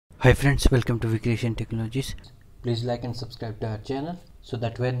Hi friends, welcome to Creation Technologies. Please like and subscribe to our channel so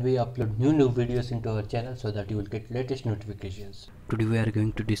that when we upload new videos into our channel so that you will get latest notifications. Today we are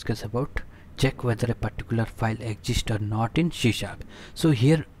going to discuss about check whether a particular file exists or not in C#. So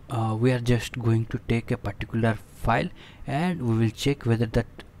here we are just going to take a particular file and we will check whether that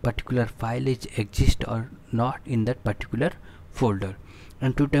particular file is exist or not in that particular folder.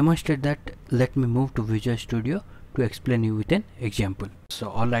 And to demonstrate that, let me move to Visual Studio to explain you with an example. So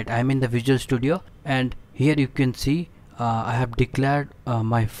alright, I am in the Visual Studio and here you can see I have declared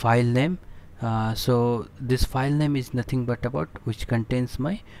my file name. So this file name is nothing but about which contains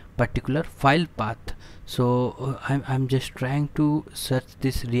my particular file path. So I'm just trying to search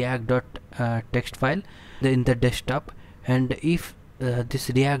this react.txt file in the desktop, and if this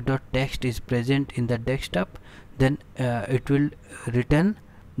react.txt is present in the desktop, then it will return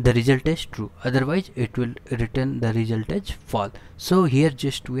the result as true, otherwise it will return the result as false. So here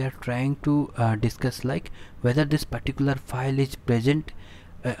just we are trying to discuss like whether this particular file is present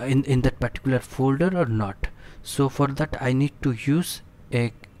in that particular folder or not. So for that I need to use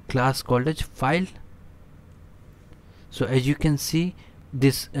a class called as file. So as you can see,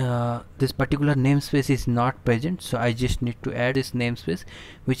 this particular namespace is not present, so I just need to add this namespace,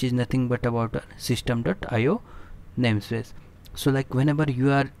 which is nothing but about a system.io namespace. So like whenever you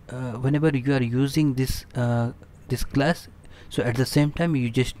are using this this class, so at the same time you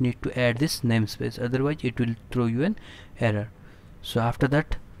just need to add this namespace, otherwise it will throw you an error. So after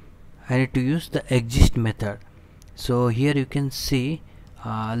that I need to use the exist method. So here you can see,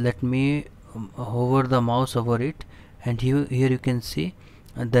 let me hover the mouse over it, and here you can see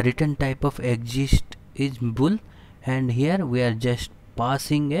the return type of exist is bool, and here we are just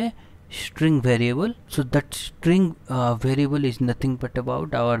passing a string variable. So that string variable is nothing but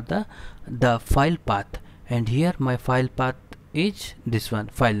about the file path, and here my file path is this one,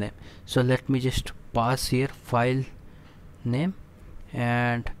 file name. So let me just pass here file name,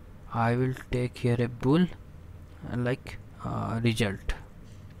 and I will take here a bool like result.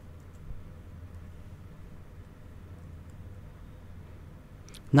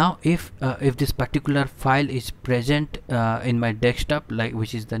 Now if this particular file is present in my desktop, like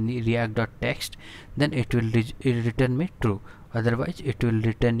which is the react.txt, then it will return me true, otherwise it will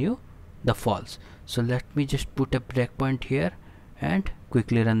return you the false. So let me just put a breakpoint here and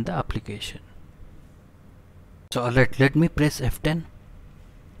quickly run the application. So alright, let me press F10.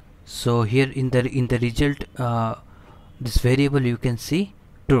 So here in the result, this variable you can see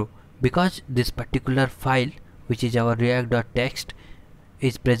true, because this particular file, which is our react.txt,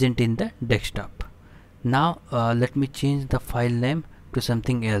 is present in the desktop. Now let me change the file name to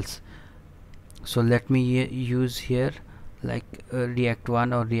something else. So let me use here like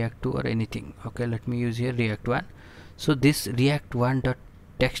react1 or react2 or anything. Okay, let me use here react1. So this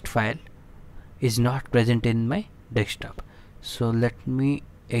react1.txt file is not present in my desktop. So let me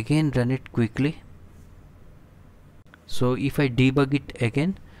again run it quickly. So if I debug it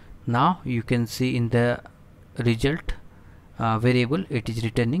again, now you can see in the result variable it is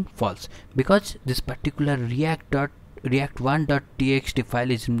returning false, because this particular react1.txt file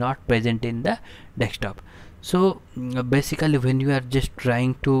is not present in the desktop. So basically when you are just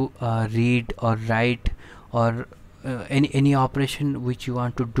trying to read or write or any operation which you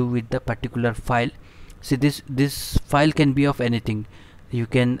want to do with the particular file, see this file can be of anything. You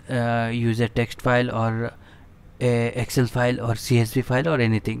can use a text file or a Excel file or CSV file or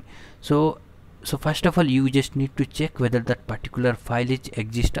anything. So first of all you just need to check whether that particular file is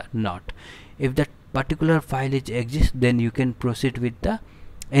exist or not. If that particular file is exist, then you can proceed with the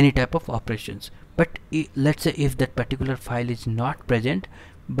any type of operations. But let's say if that particular file is not present,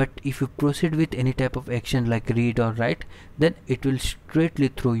 but if you proceed with any type of action like read or write, then it will straightly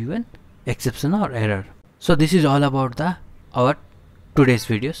throw you an exception or error. So this is all about our today's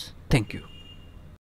videos. Thank you.